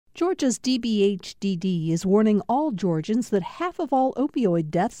Georgia's DBHDD is warning all Georgians that half of all opioid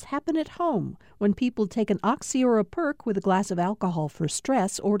deaths happen at home when people take an oxy or a perk with a glass of alcohol for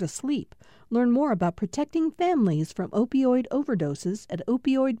stress or to sleep. Learn more about protecting families from opioid overdoses at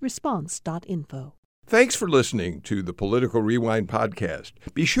opioidresponse.info. Thanks for listening to the Political Rewind podcast.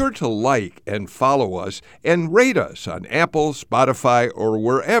 Be sure to like and follow us and rate us on Apple, Spotify, or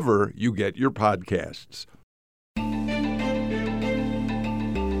wherever you get your podcasts.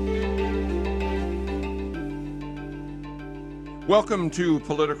 Welcome to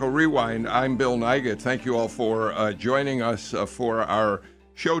Political Rewind. I'm Bill Nigut. Thank you all for joining us for our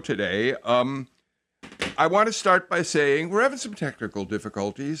show today. I want to start by saying we're having some technical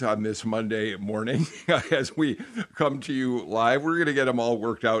difficulties on this Monday morning as we come to you live. We're going to get them all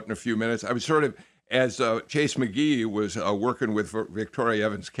worked out in a few minutes. I was sort of, as Chase McGee was working with Victoria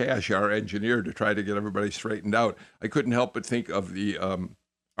Evans Cash, our engineer, to try to get everybody straightened out, I couldn't help but think of the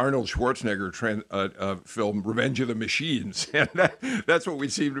Arnold Schwarzenegger film, Revenge of the Machines. And that's what we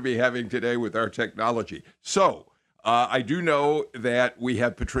seem to be having today with our technology. So I do know that we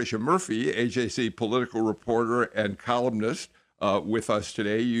have Patricia Murphy, AJC political reporter and columnist, with us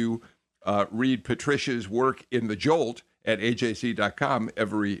today. You read Patricia's work in The Jolt at AJC.com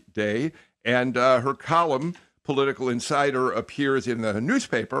every day. And her column, Political Insider, appears in the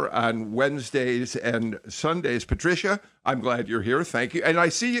newspaper on Wednesdays and Sundays. Patricia, I'm glad you're here. Thank you. And I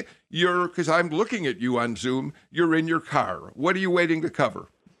see because I'm looking at you on Zoom, you're in your car. What are you waiting to cover?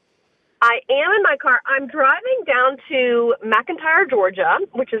 I am in my car. I'm driving down to McIntyre, Georgia,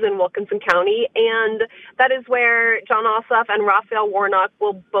 which is in Wilkinson County, and that is where John Ossoff and Raphael Warnock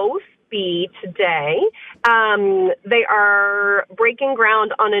will both be today. They are breaking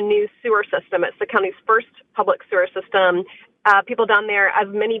ground on a new sewer system. It's the county's first public sewer system. People down there, as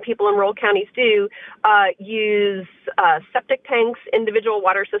many people in rural counties do, use septic tanks, individual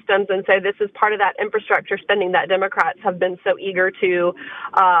water systems, and so this is part of that infrastructure spending that Democrats have been so eager to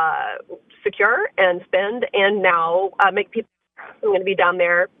secure and spend, and now make people. I'm going to be down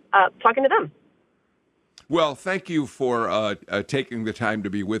there talking to them. Well, thank you for taking the time to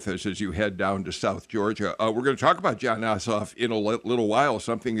be with us as you head down to South Georgia. We're going to talk about John Ossoff in a little while,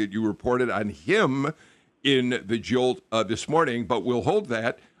 something that you reported on him in the Jolt this morning, but we'll hold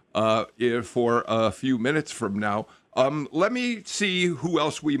that for a few minutes from now. Let me see who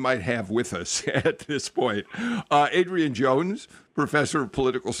else we might have with us at this point. Adrian Jones, professor of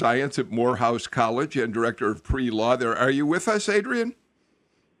political science at Morehouse College and director of pre-law there. Are you with us, Adrian?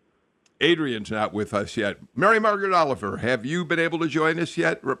 Adrian's not with us yet. Mary Margaret Oliver, have you been able to join us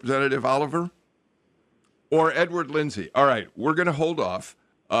yet, Representative Oliver? Or Edward Lindsay? All right, we're going to hold off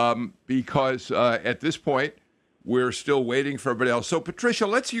because at this point, we're still waiting for everybody else. So, Patricia,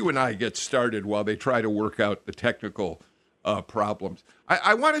 let's you and I get started while they try to work out the technical problems.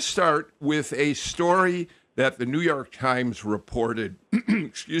 I want to start with a story that the New York Times reported,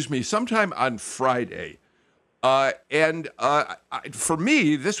 sometime on Friday. For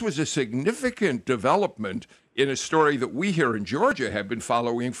me, this was a significant development in a story that we here in Georgia have been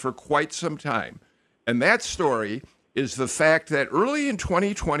following for quite some time. And that story is the fact that early in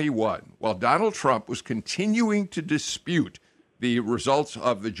 2021, while Donald Trump was continuing to dispute the results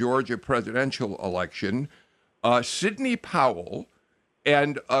of the Georgia presidential election, Sidney Powell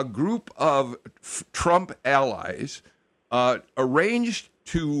and a group of Trump allies arranged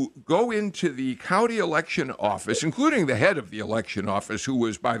to go into the county election office, including the head of the election office, who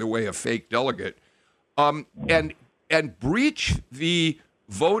was, by the way, a fake delegate, and breach the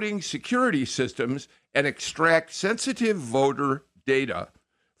voting security systems and extract sensitive voter data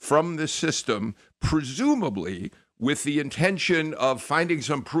from the system, presumably with the intention of finding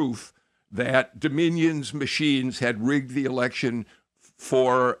some proof that Dominion's machines had rigged the election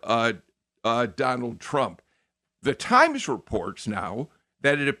for Donald Trump. The Times reports now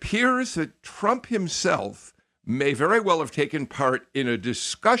that it appears that Trump himself may very well have taken part in a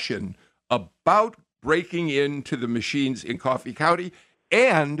discussion about breaking into the machines in Coffee County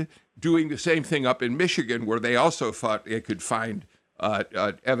and doing the same thing up in Michigan, where they also thought they could find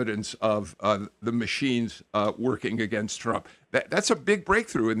evidence of the machines working against Trump. That's a big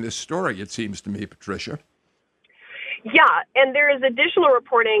breakthrough in this story, it seems to me, Patricia. Yeah, and there is additional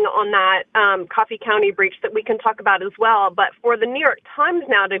reporting on that Coffee County breach that we can talk about as well. But for the New York Times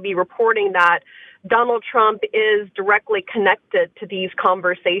now to be reporting that Donald Trump is directly connected to these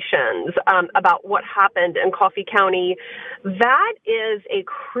conversations about what happened in Coffee County. That is a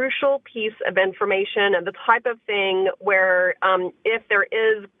crucial piece of information and the type of thing where if there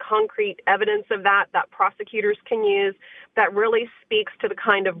is concrete evidence of that prosecutors can use, that really speaks to the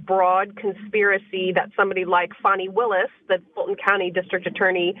kind of broad conspiracy that somebody like Fani Willis, the Fulton County District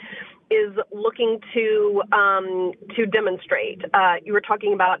Attorney, is looking to demonstrate. You were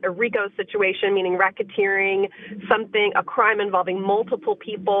talking about a RICO situation, meaning racketeering, a crime involving multiple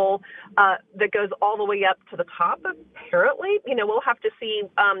people that goes all the way up to the top, apparently. We'll have to see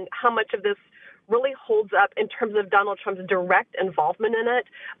how much of this really holds up in terms of Donald Trump's direct involvement in it.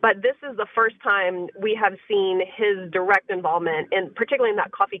 But this is the first time we have seen his direct involvement, particularly in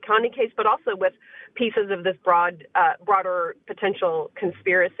that Coffee County case, but also with pieces of this broader potential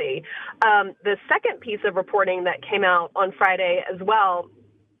conspiracy. The second piece of reporting that came out on Friday as well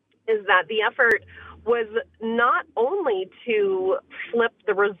is that the effort was not only to flip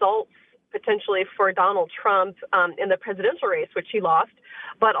the results potentially for Donald Trump in the presidential race, which he lost,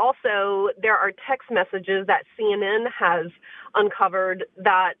 but also there are text messages that CNN has uncovered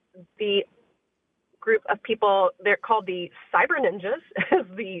that the group of people, they're called the Cyber Ninjas,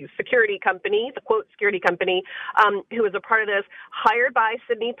 the security company, the quote security company, who was a part of this, hired by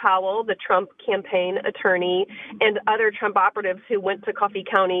Sidney Powell, the Trump campaign attorney, and other Trump operatives who went to Coffee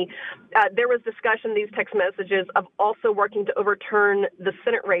County. There was discussion in these text messages of also working to overturn the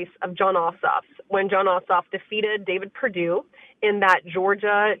Senate race of John Ossoff, when John Ossoff defeated David Perdue in that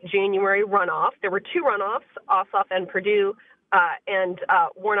Georgia January runoff. There were two runoffs, Ossoff and Perdue, and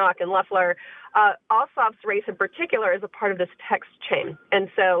Warnock and Loeffler. Ossoff's race in particular is a part of this text chain. And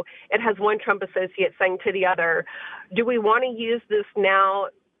so it has one Trump associate saying to the other, do we want to use this now?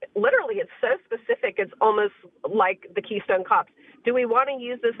 Literally, it's so specific, it's almost like the Keystone Cops. Do we want to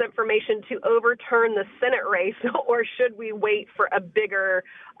use this information to overturn the Senate race, or should we wait for a bigger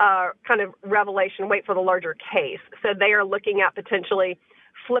kind of revelation, wait for the larger case? So they are looking at potentially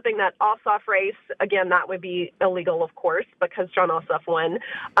flipping that Ossoff race. Again, that would be illegal, of course, because John Ossoff won.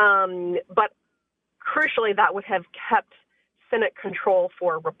 But crucially, that would have kept Senate control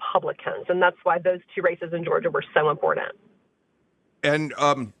for Republicans. And that's why those two races in Georgia were so important. And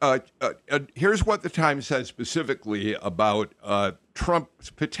here's what the Times says specifically about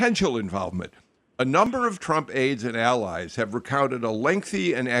Trump's potential involvement. A number of Trump aides and allies have recounted a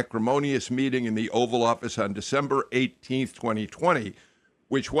lengthy and acrimonious meeting in the Oval Office on December 18th, 2020,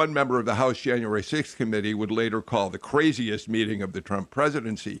 which one member of the House January 6th committee would later call the craziest meeting of the Trump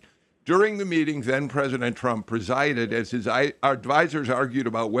presidency. During the meeting, then President Trump presided as his advisors argued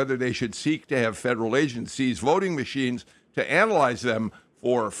about whether they should seek to have federal agencies voting machines to analyze them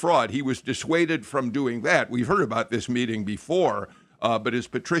for fraud. He was dissuaded from doing that. We've heard about this meeting before, but as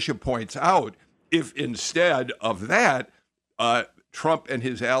Patricia points out, if instead of that, Trump and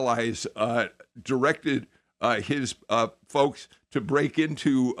his allies directed his folks to break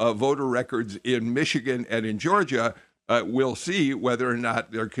into voter records in Michigan and in Georgia, we'll see whether or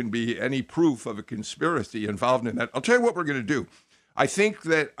not there can be any proof of a conspiracy involved in that. I'll tell you what we're going to do. I think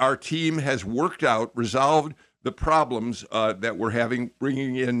that our team has resolved the problems that we're having,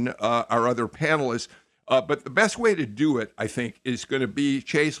 bringing in our other panelists. But the best way to do it, I think, is going to be,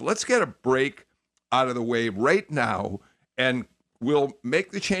 Chase, let's get a break out of the way right now, and we'll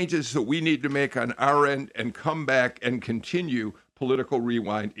make the changes that we need to make on our end and come back and continue Political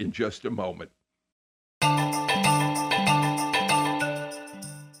Rewind in just a moment.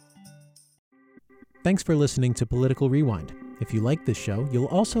 Thanks for listening to Political Rewind. If you like this show, you'll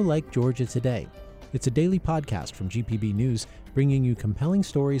also like Georgia Today. It's a daily podcast from GPB News, bringing you compelling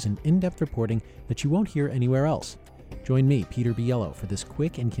stories and in-depth reporting that you won't hear anywhere else. Join me, Peter Biello, for this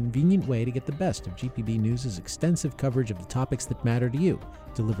quick and convenient way to get the best of GPB News' extensive coverage of the topics that matter to you,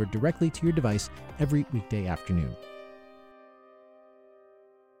 delivered directly to your device every weekday afternoon.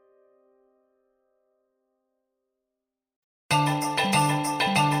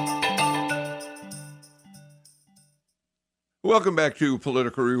 Welcome back to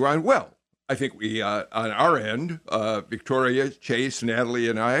Political Rewind. Well, I think we, on our end, Victoria, Chase, Natalie,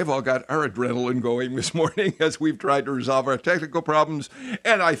 and I have all got our adrenaline going this morning as we've tried to resolve our technical problems,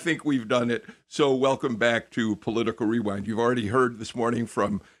 and I think we've done it. So welcome back to Political Rewind. You've already heard this morning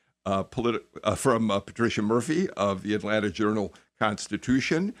from Patricia Murphy of the Atlanta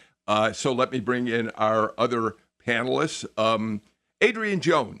Journal-Constitution. So let me bring in our other panelists. Adrian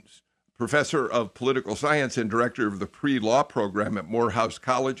Jones, professor of political science and director of the pre-law program at Morehouse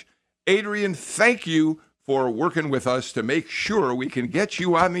College. Adrian, thank you for working with us to make sure we can get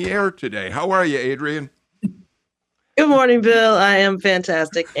you on the air today. How are you, Adrian? Good morning, Bill. I am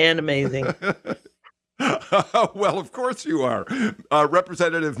fantastic and amazing. Well, of course you are.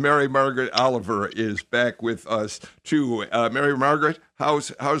 Representative Mary Margaret Oliver is back with us too. Mary Margaret,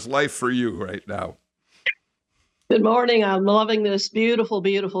 how's life for you right now? Good morning. I'm loving this beautiful,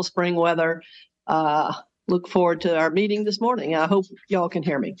 beautiful spring weather. Look forward to our meeting this morning. I hope y'all can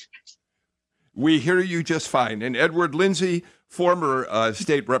hear me. We hear you just fine. And Edward Lindsay, former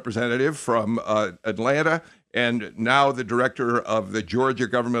state representative from Atlanta, and now the director of the Georgia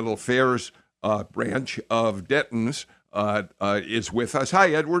Governmental Affairs branch of Denton's, is with us. Hi,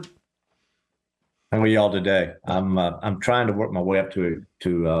 Edward. How are y'all today? I'm trying to work my way up to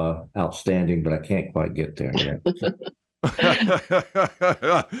outstanding, but I can't quite get there yet.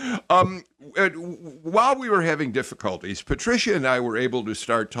 While we were having difficulties, Patricia and I were able to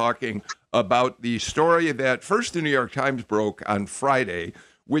start talking about the story that first the New York Times broke on Friday,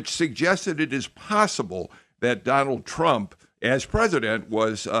 which suggested it is possible that Donald Trump, as president,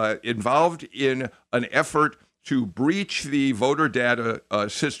 was involved in an effort to breach the voter data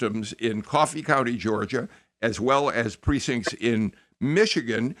systems in Coffee County, Georgia, as well as precincts in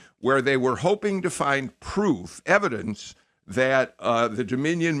Michigan, where they were hoping to find proof, evidence that the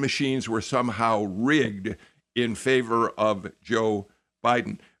Dominion machines were somehow rigged in favor of Joe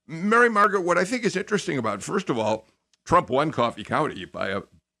Biden. Mary Margaret, what I think is interesting about it, first of all, Trump won Coffee County by a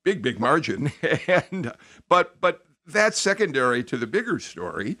big, big margin, but that's secondary to the bigger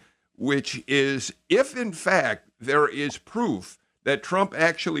story, which is if, in fact, there is proof that Trump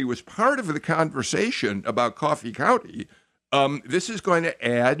actually was part of the conversation about Coffee County, this is going to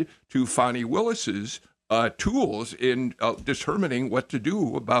add to Fani Willis's tools in determining what to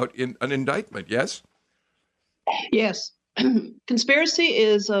do about an indictment, yes? Yes. Conspiracy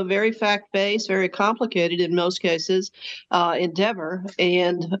is a very fact-based, very complicated in most cases endeavor.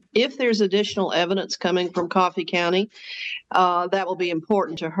 And if there's additional evidence coming from Coffee County, that will be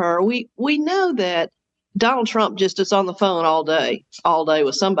important to her. We know that Donald Trump just is on the phone all day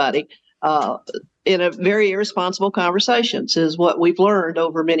with somebody in a very irresponsible conversations is what we've learned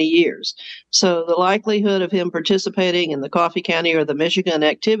over many years. So the likelihood of him participating in the Coffee County or the Michigan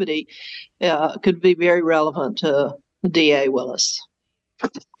activity could be very relevant to DA Willis.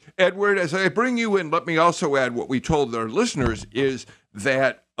 Edward, as I bring you in, let me also add what we told our listeners is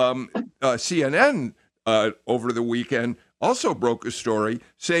that CNN over the weekend also broke a story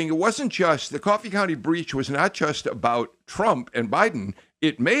saying it wasn't just, the Coffee County breach was not just about Trump and Biden.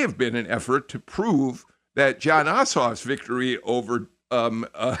 It may have been an effort to prove that John Ossoff's victory over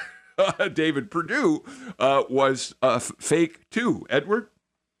David Perdue was fake too. Edward?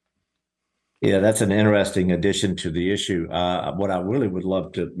 Yeah, that's an interesting addition to the issue. What I really would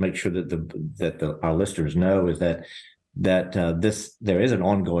love to make sure that our listeners know is that there is an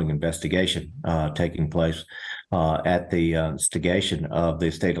ongoing investigation taking place at the instigation of the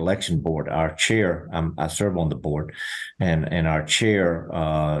state election board. Our chair, I serve on the board, and our chair,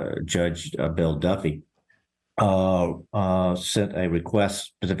 Judge Bill Duffy, sent a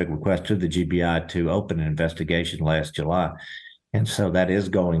specific request to the GBI to open an investigation last July, and so that is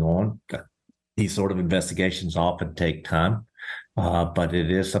going on. These sort of investigations often take time, but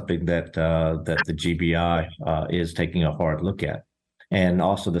it is something that the GBI is taking a hard look at. And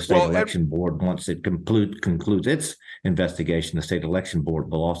also the state election board, once it concludes its investigation, the state election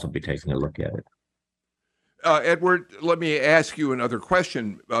board will also be taking a look at it. Edward, let me ask you another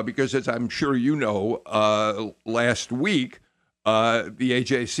question, because as I'm sure you know, last week, the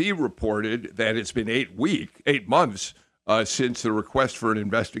AJC reported that it's been 8 months since the request for an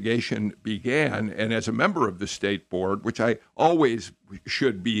investigation began. And as a member of the state board, which I always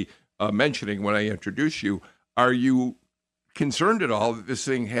should be mentioning when I introduce you, are you concerned at all that this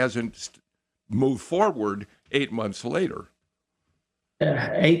thing hasn't moved forward 8 months later?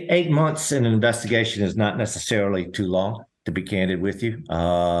 8 months in an investigation is not necessarily too long, to be candid with you.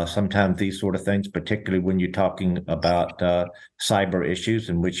 Sometimes these sort of things, particularly when you're talking about cyber issues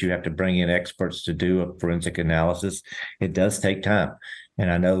in which you have to bring in experts to do a forensic analysis, it does take time.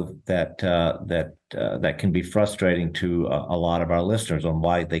 And I know that that can be frustrating to a lot of our listeners on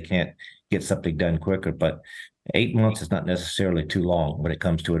why they can't get something done quicker. But 8 months is not necessarily too long when it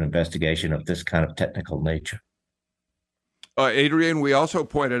comes to an investigation of this kind of technical nature. Adrian, we also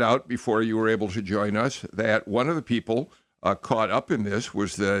pointed out before you were able to join us that one of the people caught up in this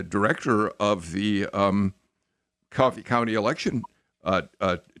was the director of the Coffee County election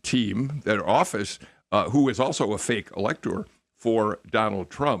team, their office, who is also a fake elector for Donald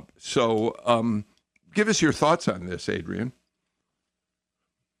Trump. So give us your thoughts on this, Adrian.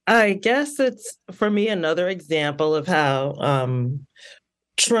 I guess it's, for me, another example of how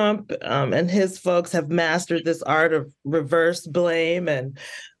Trump and his folks have mastered this art of reverse blame and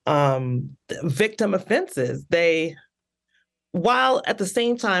victim offenses. While at the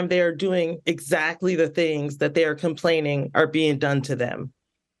same time they're doing exactly the things that they're complaining are being done to them.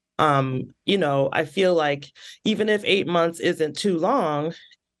 I feel like even if 8 months isn't too long,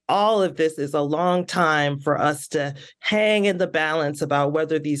 all of this is a long time for us to hang in the balance about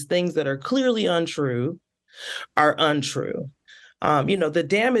whether these things that are clearly untrue are untrue. The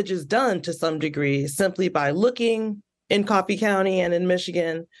damage is done to some degree simply by looking in Coffee County and in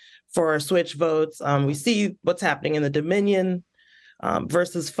Michigan for switch votes. We see what's happening in the Dominion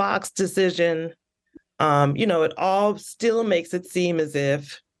versus Fox decision. It all still makes it seem as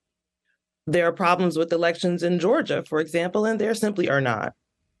if there are problems with elections in Georgia, for example, and there simply are not.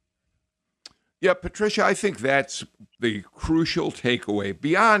 Yeah, Patricia, I think that's the crucial takeaway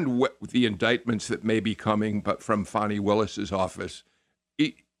beyond the indictments that may be coming, but from Fani Willis's office.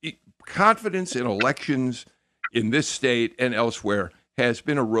 Confidence in elections in this state and elsewhere has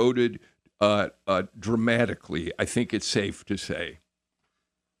been eroded dramatically, I think it's safe to say.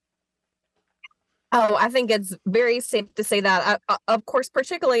 Oh, I think it's very safe to say that. Of course,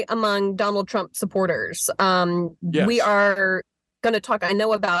 particularly among Donald Trump supporters. Yes. We are going to talk, I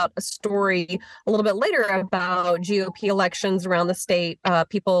know, about a story a little bit later about GOP elections around the state,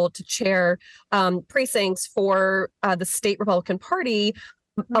 people to chair precincts for the state Republican Party.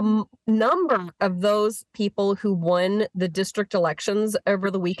 A number of those people who won the district elections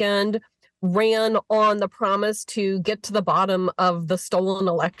over the weekend ran on the promise to get to the bottom of the stolen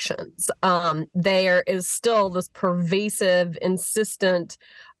elections. There is still this pervasive, insistent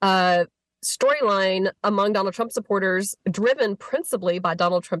storyline among Donald Trump supporters, driven principally by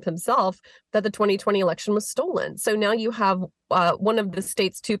Donald Trump himself, that the 2020 election was stolen. So now you have one of the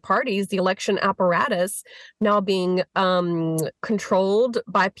state's two parties, the election apparatus, now being controlled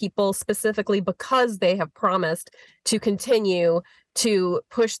by people specifically because they have promised to continue to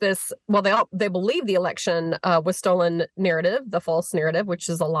push this, they believe the election was stolen narrative, the false narrative, which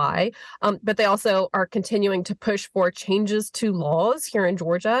is a lie. But they also are continuing to push for changes to laws here in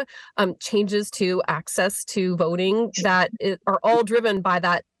Georgia, changes to access to voting that are all driven by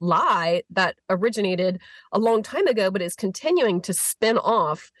that lie that originated a long time ago, but is continuing to spin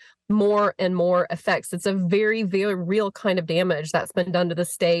off more and more effects. It's a very, very real kind of damage that's been done to the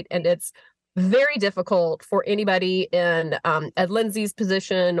state, and it's very difficult for anybody in Ed Lindsay's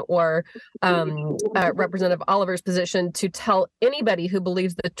position or Representative Oliver's position to tell anybody who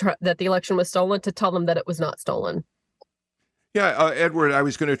believes that the election was stolen to tell them that it was not stolen. Yeah, Edward, I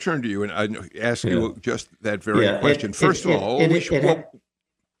was going to turn to you and ask you just that very question. First of all,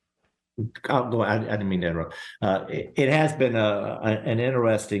 I'll go. I didn't mean to interrupt. It has been an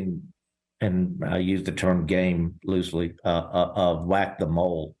interesting, and I use the term game loosely, of whack the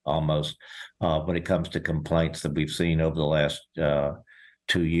mole almost when it comes to complaints that we've seen over the last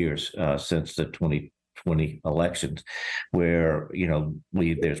 2 years since the 2020 elections, where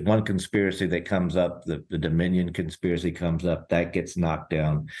there's one conspiracy that comes up, the Dominion conspiracy comes up, that gets knocked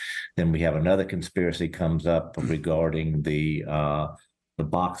down. Then we have another conspiracy comes up regarding the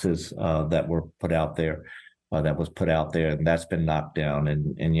boxes that were put out there. That was put out there, and that's been knocked down.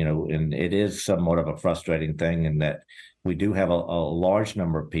 And it is somewhat of a frustrating thing in that we do have a large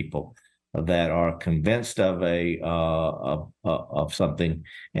number of people that are convinced of of something,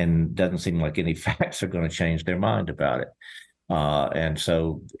 and doesn't seem like any facts are going to change their mind about it. And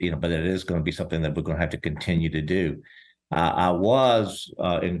so, but it is going to be something that we're going to have to continue to do. I was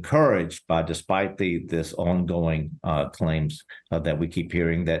encouraged by, despite this ongoing claims that we keep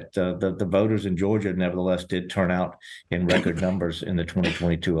hearing, that the voters in Georgia nevertheless did turn out in record numbers in the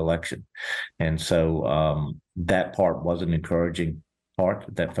 2022 election. And so that part was an encouraging part,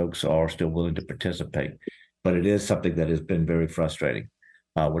 that folks are still willing to participate. But it is something that has been very frustrating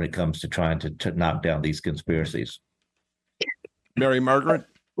when it comes to trying to knock down these conspiracies. Mary Margaret?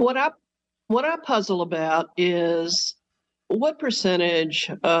 What I puzzle about is, what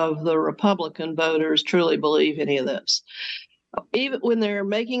percentage of the Republican voters truly believe any of this? Even when they're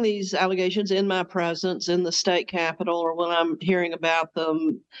making these allegations in my presence in the state capitol, or when I'm hearing about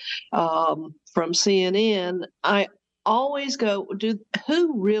them from CNN, I always go,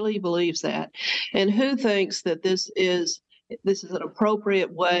 who really believes that? And who thinks that this is an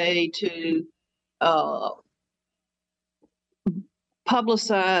appropriate way to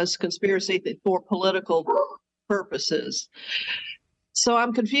publicize conspiracy for political purposes? So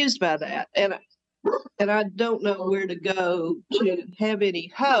I'm confused by that, and I don't know where to go to have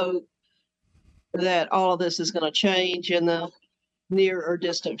any hope that all of this is going to change in the near or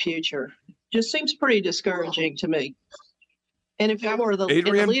distant future. Just seems pretty discouraging to me. And if I were in the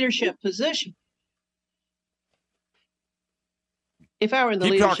leadership position, If I were in the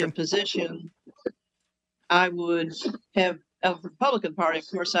Keep leadership talking. position, I would have, of the Republican Party, of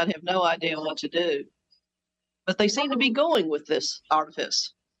course, I'd have no idea what to do. But they seem to be going with this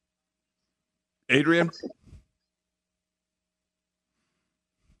artifice. Adrian?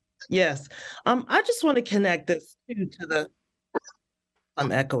 Yes. I just want to connect this to the,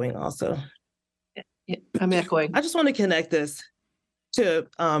 I'm echoing also. Yeah, I'm echoing. I just want to connect this to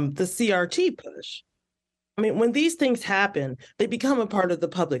the CRT push. I mean, when these things happen, they become a part of the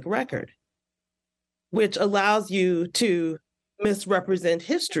public record, which allows you to misrepresent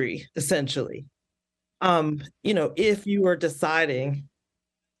history, essentially. If you are deciding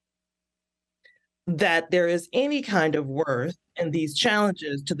that there is any kind of worth in these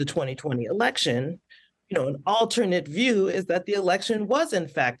challenges to the 2020 election, an alternate view is that the election was in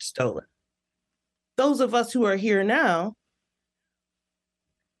fact stolen. Those of us who are here now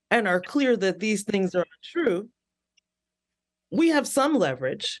and are clear that these things are untrue, we have some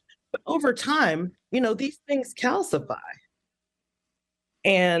leverage, but over time, these things calcify.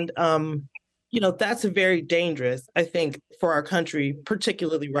 And, that's very dangerous, I think, for our country,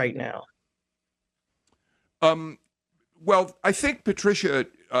 particularly right now. Well, I think, Patricia,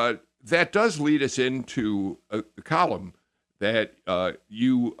 that does lead us into a column that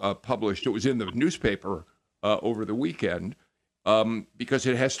you published. It was in the newspaper over the weekend because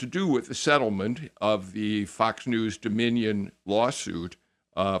it has to do with the settlement of the Fox News Dominion lawsuit.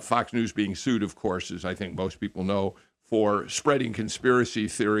 Fox News being sued, of course, as I think most people know, for spreading conspiracy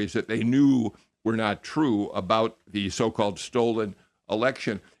theories that they knew were not true about the so-called stolen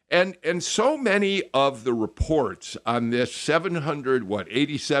election. And so many of the reports on this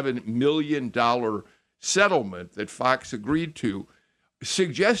 $87 million settlement that Fox agreed to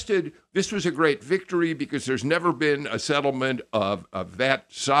suggested this was a great victory because there's never been a settlement of that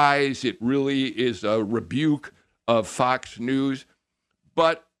size. It really is a rebuke of Fox News.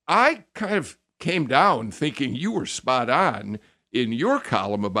 But I kind of came down thinking you were spot on in your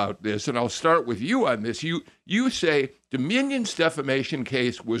column about this, and I'll start with you on this. You say Dominion's defamation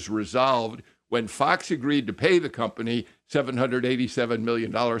case was resolved when Fox agreed to pay the company $787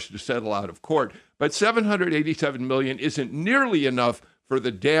 million to settle out of court. But $787 million isn't nearly enough for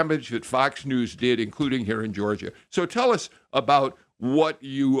the damage that Fox News did, including here in Georgia. So tell us about what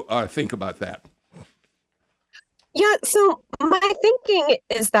you think about that. Yeah, so my thinking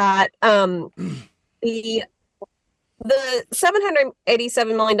is that the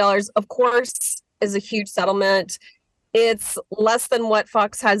 $787 million, of course, is a huge settlement. It's less than what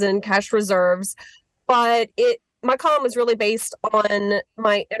Fox has in cash reserves, but my column was really based on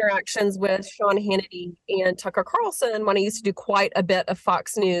my interactions with Sean Hannity and Tucker Carlson when I used to do quite a bit of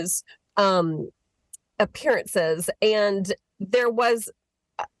Fox News appearances. And there was,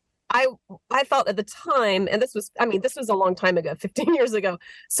 I felt at the time, and this was a long time ago, 15 years ago.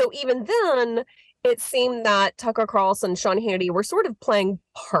 So even then, it seemed that Tucker Carlson and Sean Hannity were sort of playing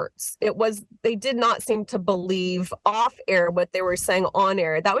parts. They did not seem to believe off air what they were saying on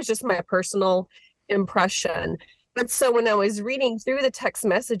air. That was just my personal impression. But so when I was reading through the text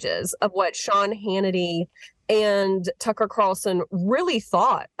messages of what Sean Hannity and Tucker Carlson really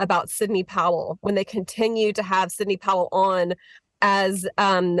thought about Sidney Powell, when they continued to have Sidney Powell on as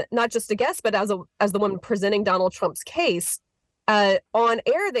not just a guest, but as the one presenting Donald Trump's case, on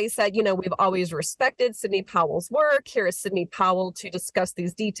air, they said, we've always respected Sidney Powell's work. Here is Sidney Powell to discuss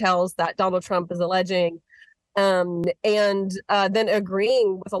these details that Donald Trump is alleging, and then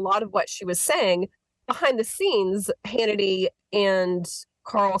agreeing with a lot of what she was saying. Behind the scenes, Hannity and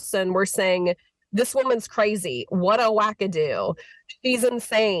Carlson were saying, this woman's crazy. What a wackadoo. She's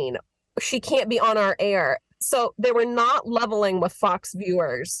insane. She can't be on our air. So they were not leveling with Fox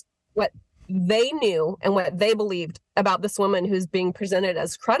viewers what they knew and what they believed about this woman who's being presented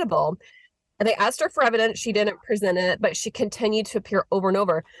as credible. And they asked her for evidence. She didn't present it, but she continued to appear over and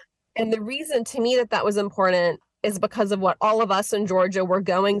over. And the reason to me that was important is because of what all of us in Georgia were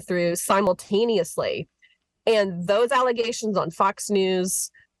going through simultaneously. And those allegations on Fox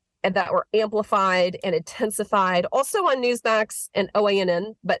News and that were amplified and intensified, also on Newsmax and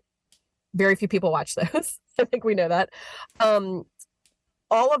OANN, but very few people watch those. I think we know that.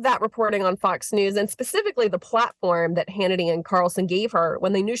 All of that reporting on Fox News, and specifically the platform that Hannity and Carlson gave her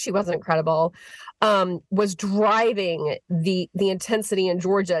when they knew she wasn't credible, was driving the intensity in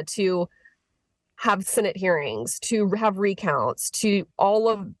Georgia to have Senate hearings, to have recounts, to all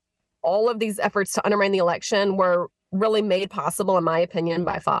of these efforts to undermine the election were really made possible, in my opinion,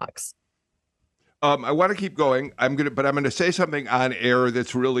 by Fox. I want to keep going. I'm going to say something on air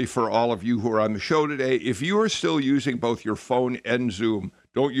that's really for all of you who are on the show today. If you are still using both your phone and Zoom,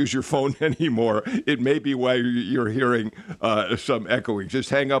 don't use your phone anymore. It may be why you're hearing some echoing. Just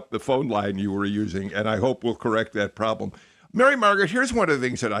hang up the phone line you were using, and I hope we'll correct that problem. Mary Margaret, here's one of the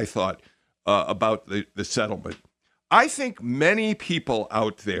things that I thought about the settlement. I think many people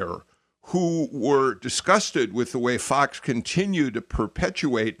out there who were disgusted with the way Fox continued to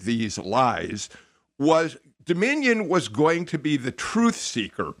perpetuate these lies was Dominion was going to be the truth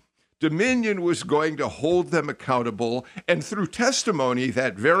seeker. Dominion was going to hold them accountable, and through testimony,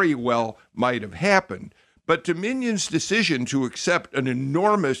 that very well might have happened. But Dominion's decision to accept an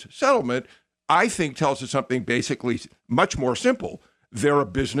enormous settlement, I think, tells us something basically much more simple. They're a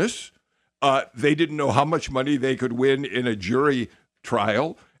business. They didn't know how much money they could win in a jury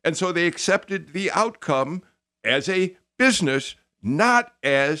trial, and so they accepted the outcome as a business, not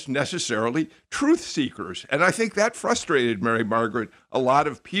as necessarily truth seekers. And I think that frustrated, Mary Margaret, a lot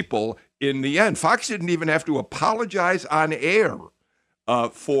of people in the end. Fox didn't even have to apologize on air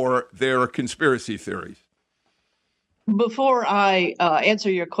for their conspiracy theories. Before I answer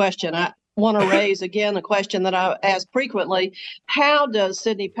your question, I want to raise again a question that I ask frequently. How does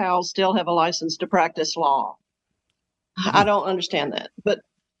Sidney Powell still have a license to practice law? I don't understand that.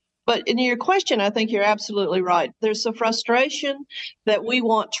 But in your question, I think you're absolutely right. There's a frustration that we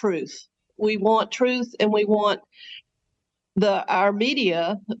want truth. We want truth, and we want our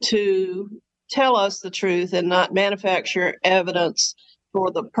media to tell us the truth and not manufacture evidence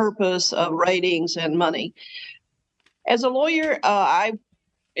for the purpose of ratings and money. As a lawyer, I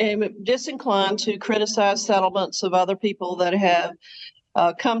am disinclined to criticize settlements of other people that have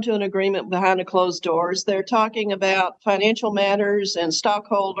come to an agreement behind the closed doors. They're talking about financial matters and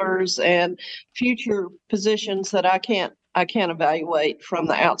stockholders and future positions that I can't evaluate from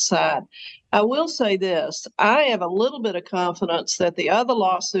the outside. I will say this: I have a little bit of confidence that the other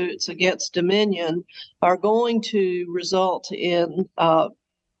lawsuits against Dominion are going to result in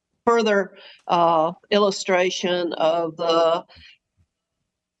further illustration of the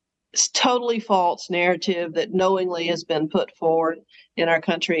totally false narrative that knowingly has been put forward in our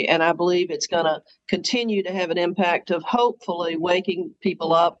country. And I believe it's going to continue to have an impact of hopefully waking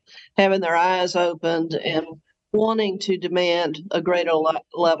people up, having their eyes opened, and wanting to demand a greater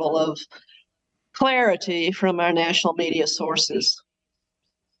level of clarity from our national media sources.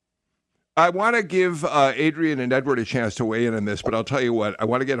 I want to give Adrian and Edward a chance to weigh in on this, but I'll tell you what, I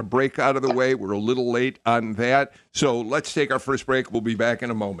want to get a break out of the way. We're a little late on that. So let's take our first break. We'll be back in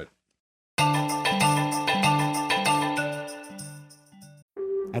a moment.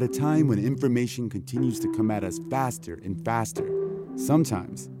 At a time when information continues to come at us faster and faster,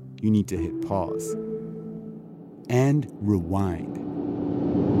 sometimes you need to hit pause and rewind.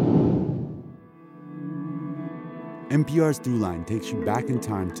 NPR's Throughline takes you back in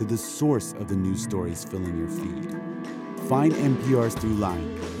time to the source of the news stories filling your feed. Find NPR's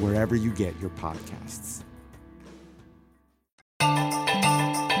Throughline wherever you get your podcasts.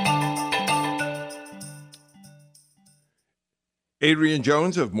 Adrian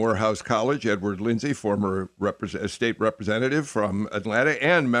Jones of Morehouse College, Edward Lindsay, former state representative from Atlanta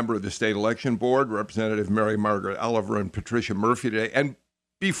and member of the state election board, Representative Mary Margaret Oliver and Patricia Murphy today. And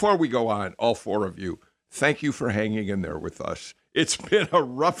before we go on, all four of you, thank you for hanging in there with us. It's been a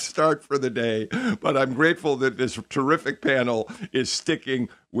rough start for the day, but I'm grateful that this terrific panel is sticking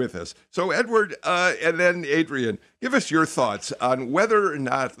with us. So Edward and then Adrian, give us your thoughts on whether or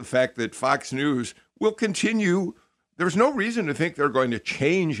not the fact that Fox News will continue. There's no reason to think they're going to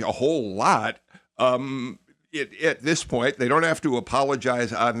change a whole lot at this point. They don't have to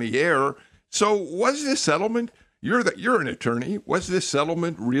apologize on the air. So was this settlement, you're an attorney, was this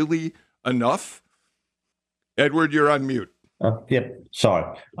settlement really enough? Edward, you're on mute. Yep,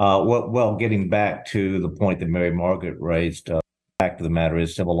 sorry. Well, getting back to the point that Mary Margaret raised, the fact of the matter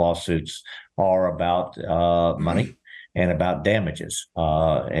is civil lawsuits are about money and about damages.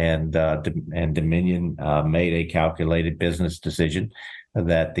 And Dominion made a calculated business decision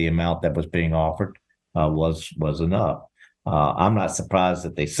that the amount that was being offered was enough. I'm not surprised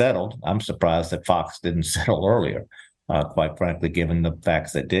that they settled. I'm surprised that Fox didn't settle earlier, quite frankly, given the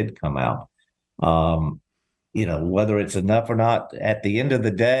facts that did come out. Whether it's enough or not, at the end of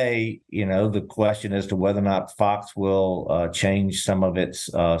the day, the question as to whether or not Fox will change some of its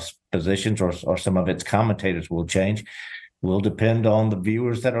positions or some of its commentators will change will depend on the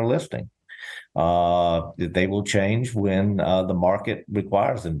viewers that are listening. They will change when the market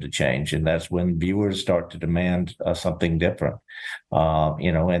requires them to change, and that's when viewers start to demand something different.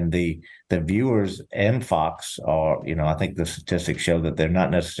 And the viewers and Fox are, I think the statistics show that they're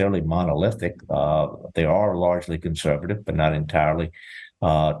not necessarily monolithic. They are largely conservative, but not entirely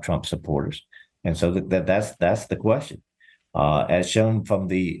Trump supporters. And so that's the question. As shown from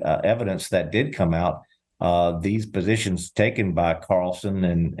the evidence that did come out, these positions taken by Carlson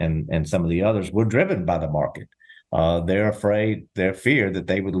and some of the others were driven by the market. Their fear that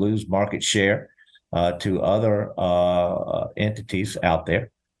they would lose market share to other entities out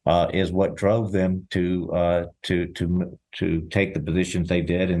there is what drove them to take the positions they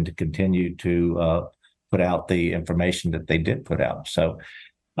did and to continue to put out the information that they did put out. So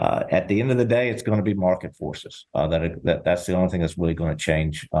at the end of the day, it's going to be market forces. That's the only thing that's really going to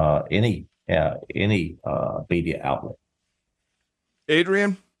change any media outlet.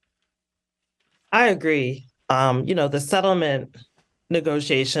 Adrian? I agree. The settlement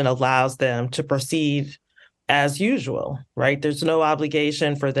negotiation allows them to proceed as usual, right? There's no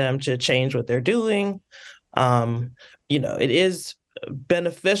obligation for them to change what they're doing. It is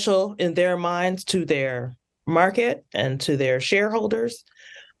beneficial in their minds to their market and to their shareholders.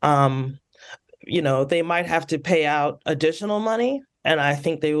 They might have to pay out additional money, and I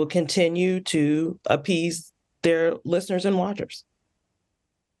think they will continue to appease their listeners and watchers.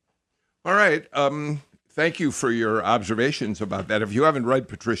 All right. Thank you for your observations about that. If you haven't read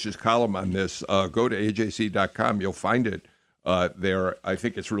Patricia's column on this, go to ajc.com. You'll find it there. I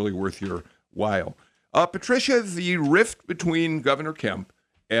think it's really worth your while. Patricia, the rift between Governor Kemp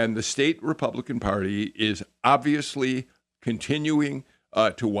and the state Republican Party is obviously continuing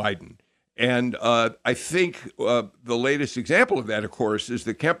to widen. And I think the latest example of that, of course, is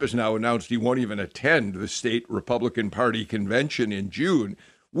that Kemp has now announced he won't even attend the state Republican Party convention in June,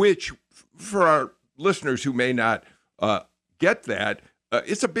 which, for our listeners who may not get that,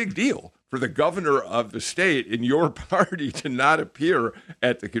 it's a big deal for the governor of the state in your party to not appear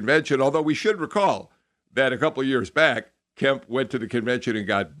at the convention, although we should recall that a couple of years back, Kemp went to the convention and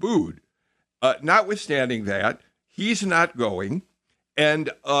got booed. Notwithstanding that, he's not going. And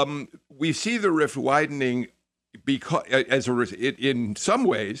we see the rift widening because, in some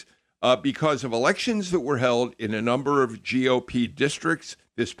ways, because of elections that were held in a number of GOP districts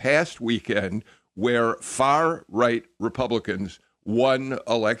this past weekend where far-right Republicans won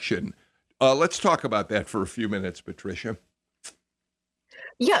election. Let's talk about that for a few minutes, Patricia.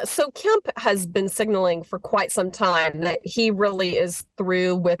 Yeah, so Kemp has been signaling for quite some time that he really is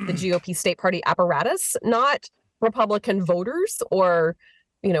through with the GOP state party apparatus, not Republican voters or,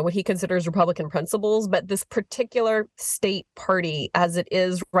 what he considers Republican principles, but this particular state party as it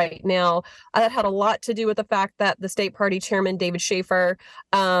is right now. That had a lot to do with the fact that the state party chairman, David Schaefer,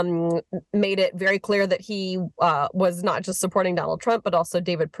 made it very clear that he was not just supporting Donald Trump, but also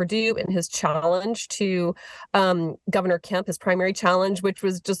David Perdue in his challenge to Governor Kemp, his primary challenge, which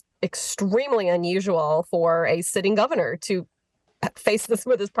was just extremely unusual for a sitting governor to face this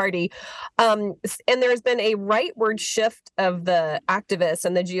with his party. And there's been a rightward shift of the activists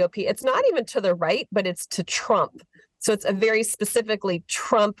and the GOP. It's not even to the right, but it's to Trump. So it's a very specifically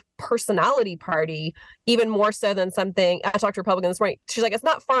Trump personality party, even more so than something. I talked to Republicans this morning. She's like, it's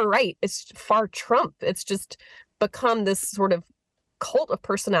not far right, it's far Trump. It's just become this sort of cult of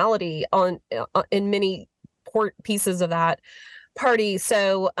personality in many pieces of that party.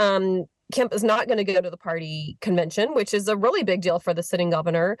 So Kemp is not going to go to the party convention, which is a really big deal for the sitting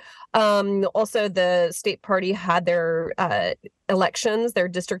governor. Also, the state party had their elections, their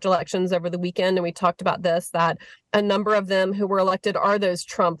district elections over the weekend. And we talked about this, that a number of them who were elected are those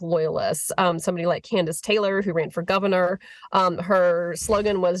Trump loyalists. Somebody like Candace Taylor, who ran for governor. Her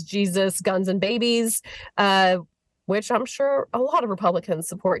slogan was Jesus, Guns, and Babies. Which I'm sure a lot of Republicans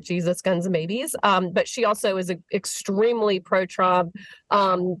support, Jesus, guns, and babies. But she also is extremely pro-Trump,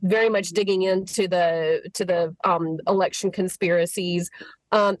 very much digging into the election conspiracies.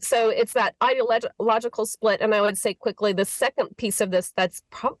 So it's that ideological split. And I would say quickly, the second piece of this that's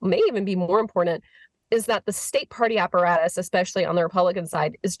may even be more important is that the state party apparatus, especially on the Republican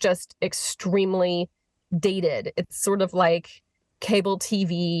side, is just extremely dated. It's sort of like cable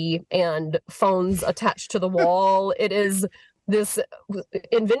TV and phones attached to the wall. It is this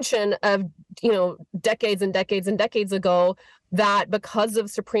invention of, decades and decades and decades ago that because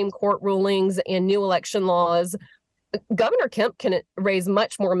of Supreme Court rulings and new election laws, Governor Kemp can raise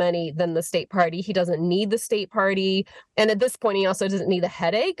much more money than the state party. He doesn't need the state party. And at this point, he also doesn't need the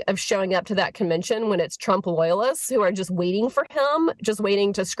headache of showing up to that convention when it's Trump loyalists who are just waiting for him, just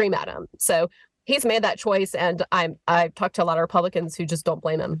waiting to scream at him. So he's made that choice, and I've talked to a lot of Republicans who just don't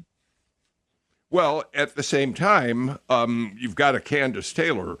blame him. Well, at the same time, you've got a Candace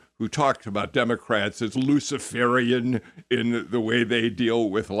Taylor who talked about Democrats as Luciferian in the way they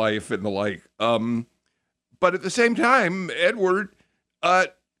deal with life and the like. But at the same time, Edward,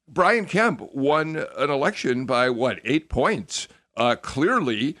 Brian Kemp won an election by, 8 points,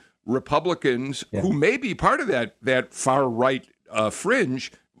 clearly Republicans who may be part of that far right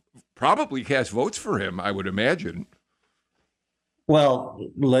fringe probably cast votes for him, I would imagine. Well,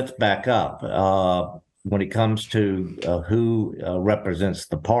 let's back up. When it comes to who represents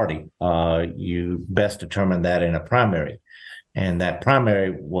the party, you best determine that in a primary. And that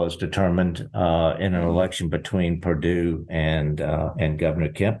primary was determined in an election between Perdue and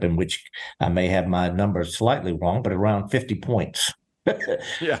Governor Kemp, in which I may have my numbers slightly wrong, but around 50 points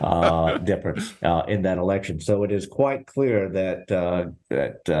difference in that election. So it is quite clear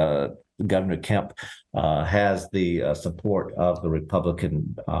that Governor Kemp has the support of the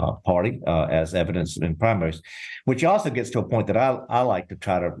Republican Party, as evidenced in primaries, which also gets to a point that I like to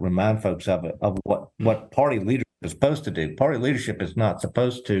try to remind folks of what party leadership is supposed to do. Party leadership is not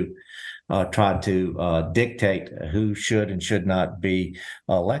supposed to try to dictate who should and should not be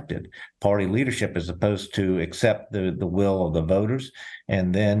elected. Party leadership is supposed to accept the will of the voters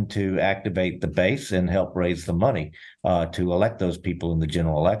and then to activate the base and help raise the money to elect those people in the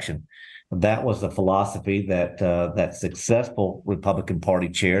general election. That was the philosophy that successful Republican Party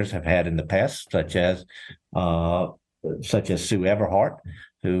chairs have had in the past, such as Sue Everhart,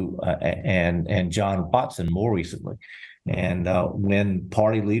 and John Watson more recently. And when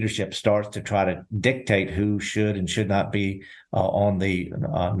party leadership starts to try to dictate who should and should not be on the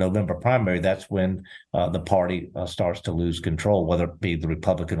November primary, that's when the party starts to lose control, whether it be the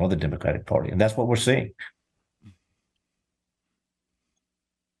Republican or the Democratic Party. And that's what we're seeing.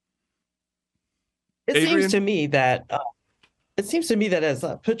 It seems to me that as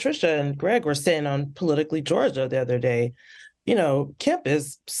Patricia and Greg were saying on Politically Georgia the other day, Kemp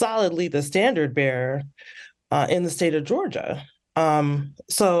is solidly the standard bearer in the state of Georgia.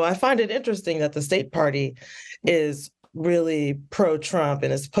 So I find it interesting that the state party is really pro-Trump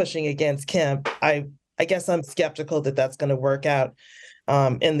and is pushing against Kemp. I guess I'm skeptical that that's going to work out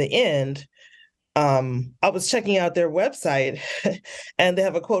in the end. I was checking out their website and they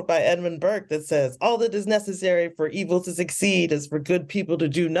have a quote by Edmund Burke that says, "All that is necessary for evil to succeed is for good people to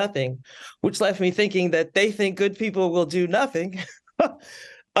do nothing," which left me thinking that they think good people will do nothing.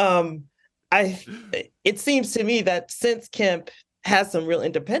 It seems to me that since Kemp has some real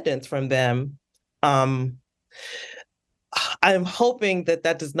independence from them, I'm hoping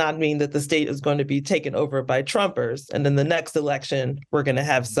that does not mean that the state is going to be taken over by Trumpers. And in the next election, we're going to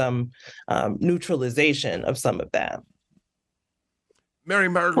have some neutralization of some of that. Mary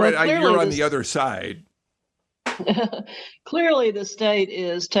Margaret, you're on the other side. Clearly, the state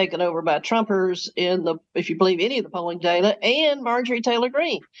is taken over by Trumpers if you believe any of the polling data, and Marjorie Taylor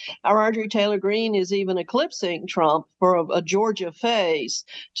Greene. Marjorie Taylor Greene is even eclipsing Trump for a Georgia face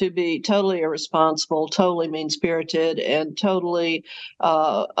to be totally irresponsible, totally mean-spirited, and totally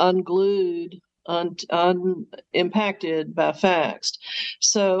unglued, unimpacted by facts.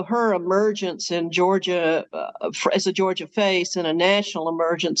 So her emergence in Georgia as a Georgia face and a national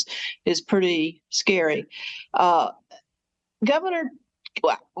emergence is pretty scary.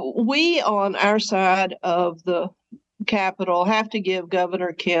 We on our side of the Capitol have to give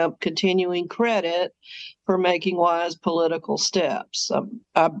Governor Kemp continuing credit for making wise political steps.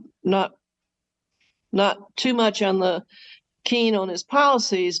 I'm not too much keen on his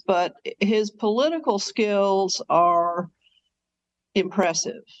policies, but his political skills are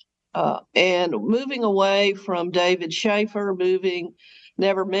impressive. And moving away from David Schaefer,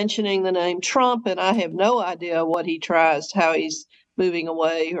 never mentioning the name Trump, and I have no idea how he's moving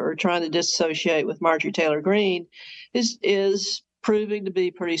away or trying to disassociate with Marjorie Taylor Greene, is proving to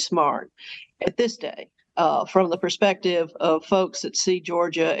be pretty smart at this day. From the perspective of folks that see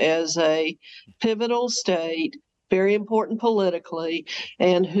Georgia as a pivotal state, very important politically,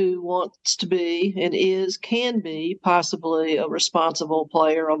 and who wants to be and can be possibly a responsible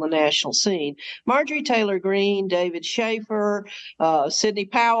player on the national scene. Marjorie Taylor Greene, David Schaefer, Sidney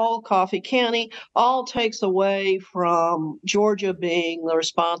Powell, Coffee County, all takes away from Georgia being the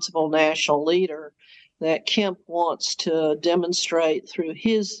responsible national leader that Kemp wants to demonstrate through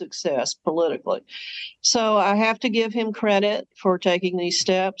his success politically. So I have to give him credit for taking these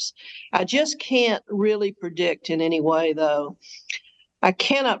steps. I just can't really predict in any way, though. I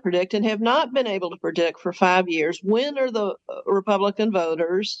cannot predict and have not been able to predict for 5 years when are the Republican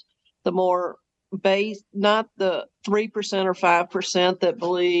voters, the more base, not the 3% or 5% that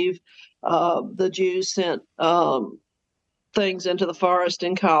believe the Jews sent things into the forest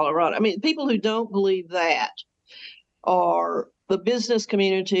in Colorado. I mean, people who don't believe that are the business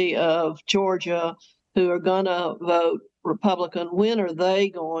community of Georgia who are going to vote Republican. When are they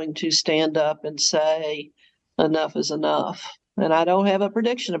going to stand up and say enough is enough? And I don't have a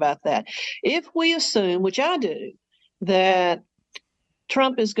prediction about that. If we assume, which I do, that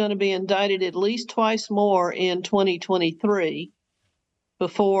Trump is going to be indicted at least twice more in 2023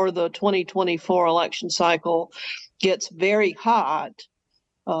 before the 2024 election cycle gets very hot.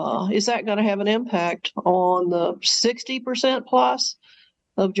 Is that going to have an impact on the 60% plus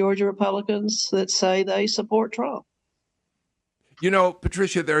of Georgia Republicans that say they support Trump? You know,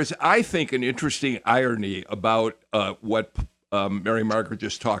 Patricia, there's, I think, an interesting irony about what Mary Margaret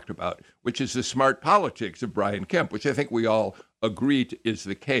just talked about, which is the smart politics of Brian Kemp, which I think we all agree is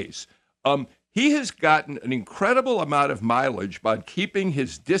the case. He has gotten an incredible amount of mileage by keeping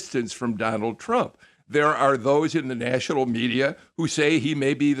his distance from Donald Trump. There are those in the national media who say he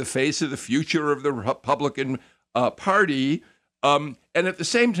may be the face of the future of the Republican Party. And at the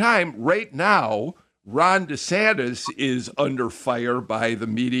same time, right now, Ron DeSantis is under fire by the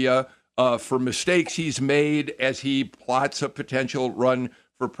media for mistakes he's made as he plots a potential run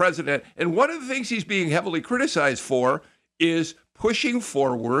for president. And one of the things he's being heavily criticized for is pushing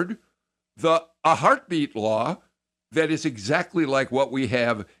forward a heartbeat law that is exactly like what we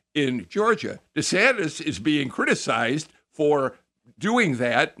have in Georgia. DeSantis is being criticized for doing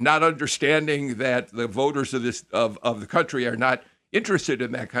that, not understanding that the voters of the country are not interested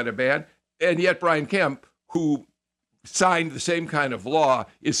in that kind of ban. And yet Brian Kemp, who signed the same kind of law,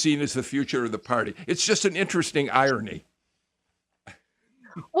 is seen as the future of the party. It's just an interesting irony.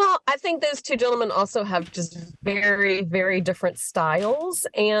 Well, I think those two gentlemen also have just very, very different styles.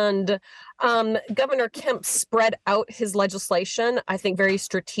 And Governor Kemp spread out his legislation, I think, very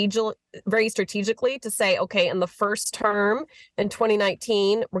strategically to say, okay, in the first term in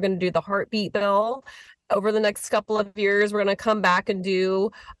 2019, we're going to do the heartbeat bill. Over the next couple of years, we're going to come back and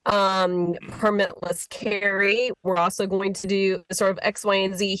do permitless carry. We're also going to do sort of X, Y,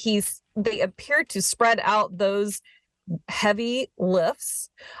 and Z. They appear to spread out those heavy lifts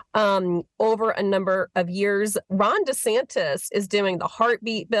over a number of years. Ron DeSantis is doing the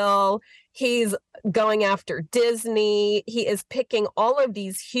heartbeat bill. He's going after Disney. He is picking all of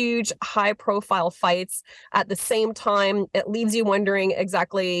these huge, high-profile fights at the same time. It leaves you wondering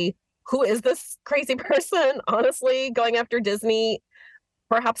exactly who is this crazy person, honestly, going after Disney,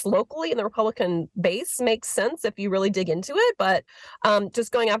 perhaps locally in the Republican base makes sense if you really dig into it. But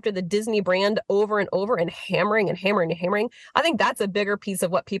just going after the Disney brand over and over and hammering and hammering and hammering, I think that's a bigger piece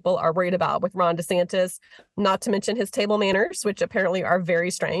of what people are worried about with Ron DeSantis, not to mention his table manners, which apparently are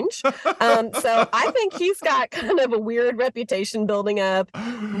very strange. So I think he's got kind of a weird reputation building up.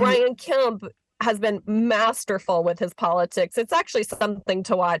 Brian Kemp has been masterful with his politics. It's actually something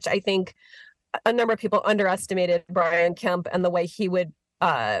to watch. I think a number of people underestimated Brian Kemp and the way he would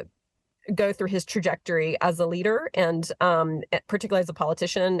go through his trajectory as a leader and particularly as a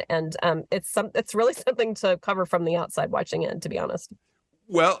politician. And it's really something to cover from the outside watching in, to be honest.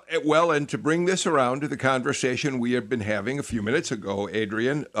 Well, and to bring this around to the conversation we have been having a few minutes ago,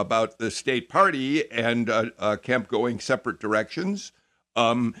 Adrian, about the state party and Kemp going separate directions,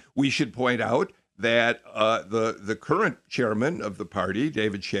 we should point out that the current chairman of the party,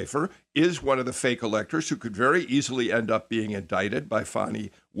 David Schaefer, is one of the fake electors who could very easily end up being indicted by Fani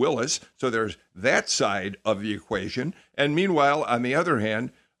Willis. So there's that side of the equation. And meanwhile, on the other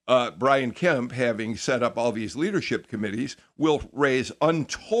hand, Brian Kemp, having set up all these leadership committees, will raise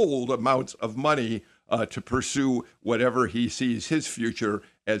untold amounts of money to pursue whatever he sees his future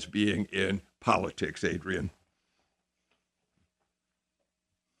as being in politics, Adrian.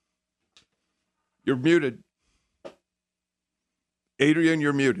 You're muted. Adrian,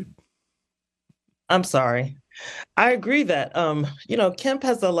 you're muted. I'm sorry. I agree that, Kemp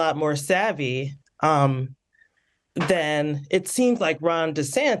has a lot more savvy than it seems like Ron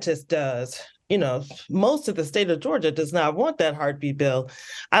DeSantis does. Most of the state of Georgia does not want that heartbeat bill.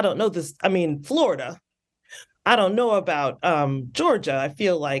 I don't know this. I mean, Florida. I don't know about Georgia. I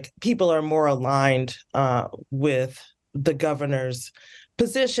feel like people are more aligned with the governor's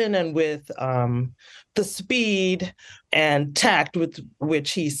position and with the speed and tact with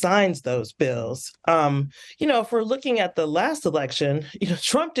which he signs those bills. If we're looking at the last election,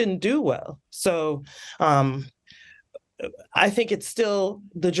 Trump didn't do well. So I think it's still,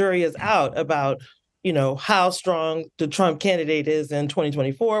 the jury is out about, how strong the Trump candidate is in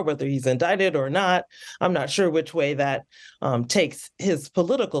 2024, whether he's indicted or not. I'm not sure which way that takes his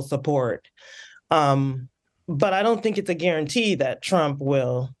political support. But I don't think it's a guarantee that Trump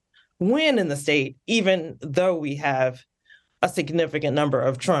will win in the state, even though we have a significant number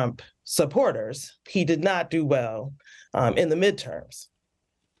of Trump supporters. He did not do well in the midterms.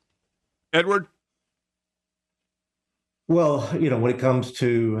 Edward? Well, when it comes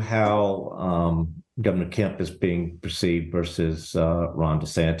to how Governor Kemp is being perceived versus Ron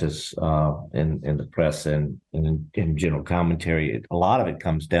DeSantis in the press and in general commentary. A lot of it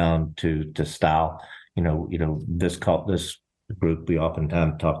comes down to style. This group, we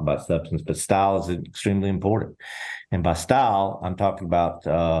oftentimes talk about substance, but style is extremely important. And by style, I'm talking about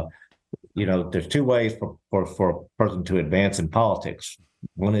there's two ways for a person to advance in politics.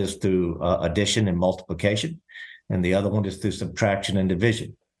 One is through addition and multiplication, and the other one is through subtraction and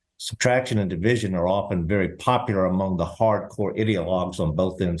division. Subtraction and division are often very popular among the hardcore ideologues on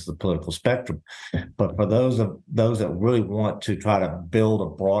both ends of the political spectrum. But for those that really want to try to build a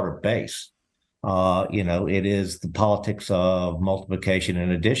broader base, it is the politics of multiplication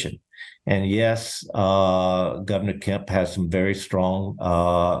and addition. And yes, Governor Kemp has some very strong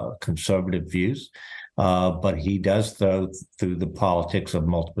conservative views, but he does through the politics of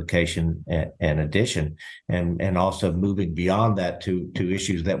multiplication and addition, and also moving beyond that to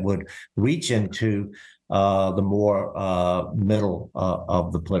issues that would reach into the more middle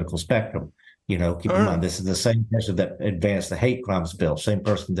of the political spectrum. Keep in mind, this is the same person that advanced the hate crimes bill, same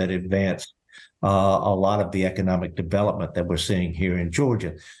person that advanced a lot of the economic development that we're seeing here in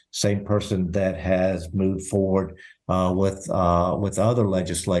Georgia, same person that has moved forward with other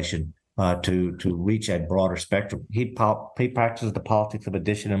legislation to reach a broader spectrum. He practices the politics of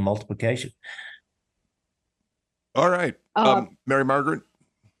addition and multiplication. All right, Mary Margaret.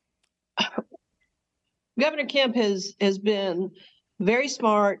 Governor Kemp has been very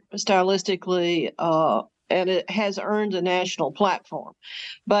smart stylistically, and it has earned a national platform.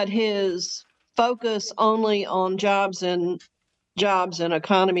 But his focus only on jobs and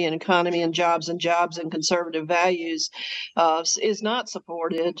economy and jobs and conservative values is not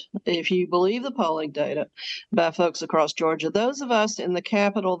supported, if you believe the polling data, by folks across Georgia. Those of us in the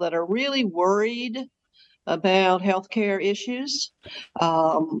Capitol that are really worried about healthcare issues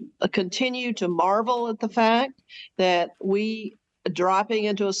continue to marvel at the fact that we dropping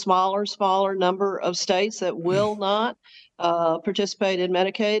into a smaller number of states that will not participate in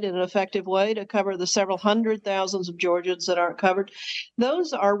Medicaid in an effective way to cover the several hundred thousands of Georgians that aren't covered.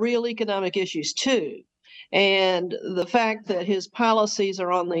 Those are real economic issues too. And the fact that his policies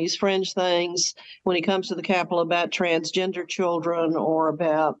are on these fringe things when he comes to the Capitol about transgender children or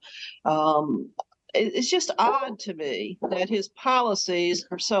about it's just odd to me that his policies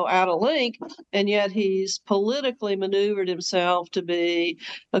are so out of link, and yet he's politically maneuvered himself to be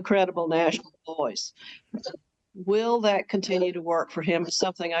a credible national voice. Will that continue to work for him is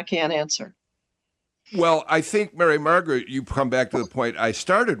something I can't answer. Well, I think, Mary Margaret, you come back to the point I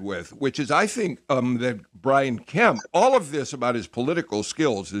started with, which is I think that Brian Kemp, all of this about his political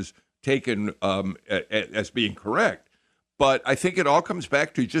skills is taken as being correct. But I think it all comes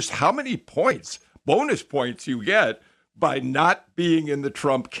back to just how many bonus points you get by not being in the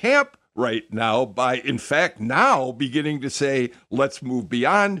Trump camp right now, by, in fact, now beginning to say, let's move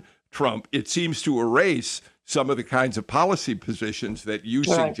beyond Trump. It seems to erase some of the kinds of policy positions that you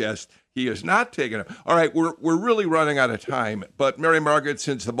suggest he has not taken up. All right, we're really running out of time. But Mary Margaret,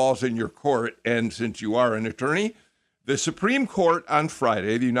 since the ball's in your court and since you are an attorney, the Supreme Court on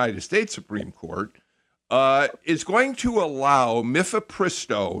Friday, the United States Supreme Court, is going to allow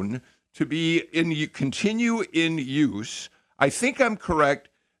mifepristone to continue in use. I think I'm correct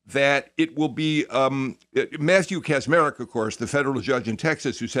that it will be Matthew Kaczmarek, of course, the federal judge in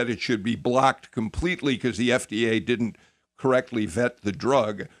Texas, who said it should be blocked completely because the FDA didn't correctly vet the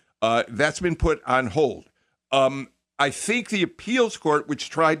drug. That's been put on hold. I think the appeals court, which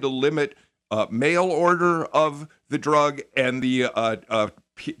tried to limit mail order of the drug and the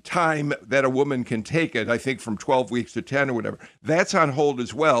time that a woman can take it, I think from 12 weeks to 10 or whatever, that's on hold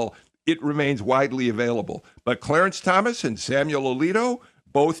as well. It remains widely available. But Clarence Thomas and Samuel Alito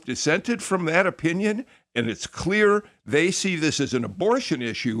both dissented from that opinion, and it's clear they see this as an abortion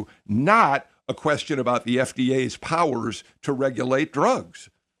issue, not a question about the FDA's powers to regulate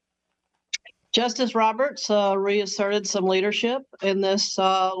drugs. Justice Roberts reasserted some leadership in this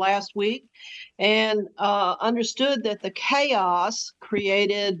last week and understood that the chaos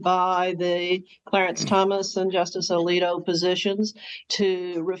created by the Clarence Thomas and Justice Alito positions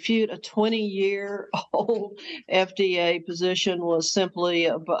to refute a 20-year-old FDA position was simply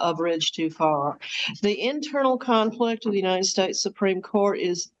a bridge too far. The internal conflict of the United States Supreme Court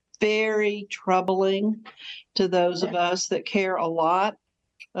is very troubling to those of us that care a lot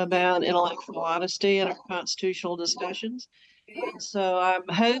about intellectual honesty in our constitutional discussions. And so I'm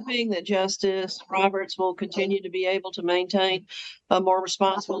hoping that Justice Roberts will continue to be able to maintain a more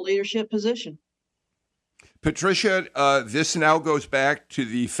responsible leadership position. Patricia, this now goes back to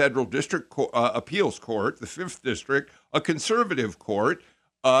the federal district appeals court, the 5th district, a conservative court.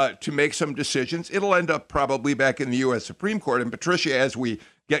 to make some decisions. It'll end up probably back in the U.S. Supreme Court. And Patricia, as we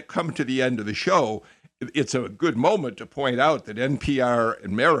come to the end of the show, it's a good moment to point out that NPR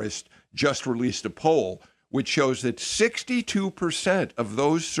and Marist just released a poll which shows that 62% of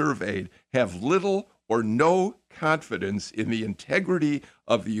those surveyed have little or no confidence in the integrity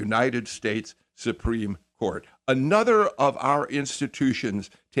of the United States Supreme Court. Another of our institutions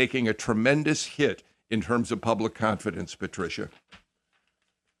taking a tremendous hit in terms of public confidence, Patricia.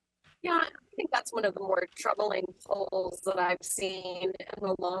 Yeah, I think that's one of the more troubling polls that I've seen in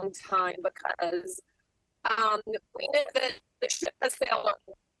a long time because we know that the ship has sailed on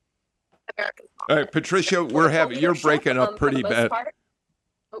American. All right, Patricia, you're breaking up pretty bad.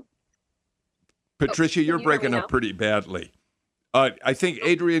 Patricia, you're breaking up pretty badly. I think,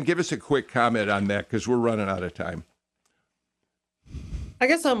 Adrian, give us a quick comment on that because we're running out of time. I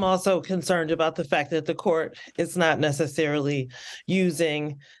guess I'm also concerned about the fact that the court is not necessarily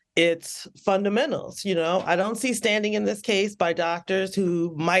using its fundamentals. I don't see standing in this case by doctors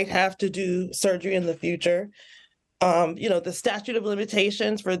who might have to do surgery in the future. The statute of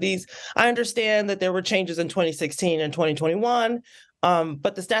limitations for these, I understand that there were changes in 2016 and 2021,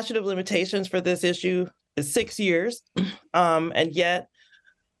 but the statute of limitations for this issue is 6 years. And yet,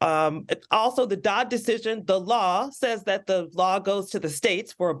 also the Dodd decision, the law says that the law goes to the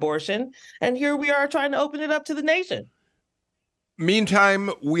states for abortion. And here we are trying to open it up to the nation.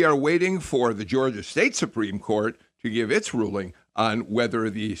 Meantime, we are waiting for the Georgia State Supreme Court to give its ruling on whether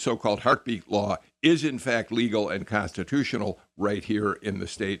the so-called heartbeat law is in fact legal and constitutional right here in the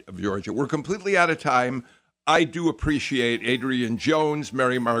state of Georgia. We're completely out of time. I do appreciate Adrian Jones,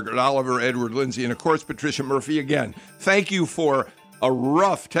 Mary Margaret Oliver, Edward Lindsay, and of course, Patricia Murphy again. Thank you for a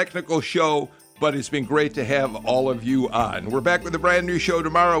rough technical show, but it's been great to have all of you on. We're back with a brand new show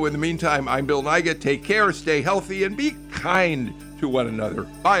tomorrow. In the meantime, I'm Bill Nigut. Take care, stay healthy, and be kind to one another.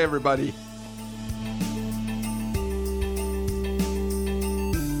 Bye, everybody.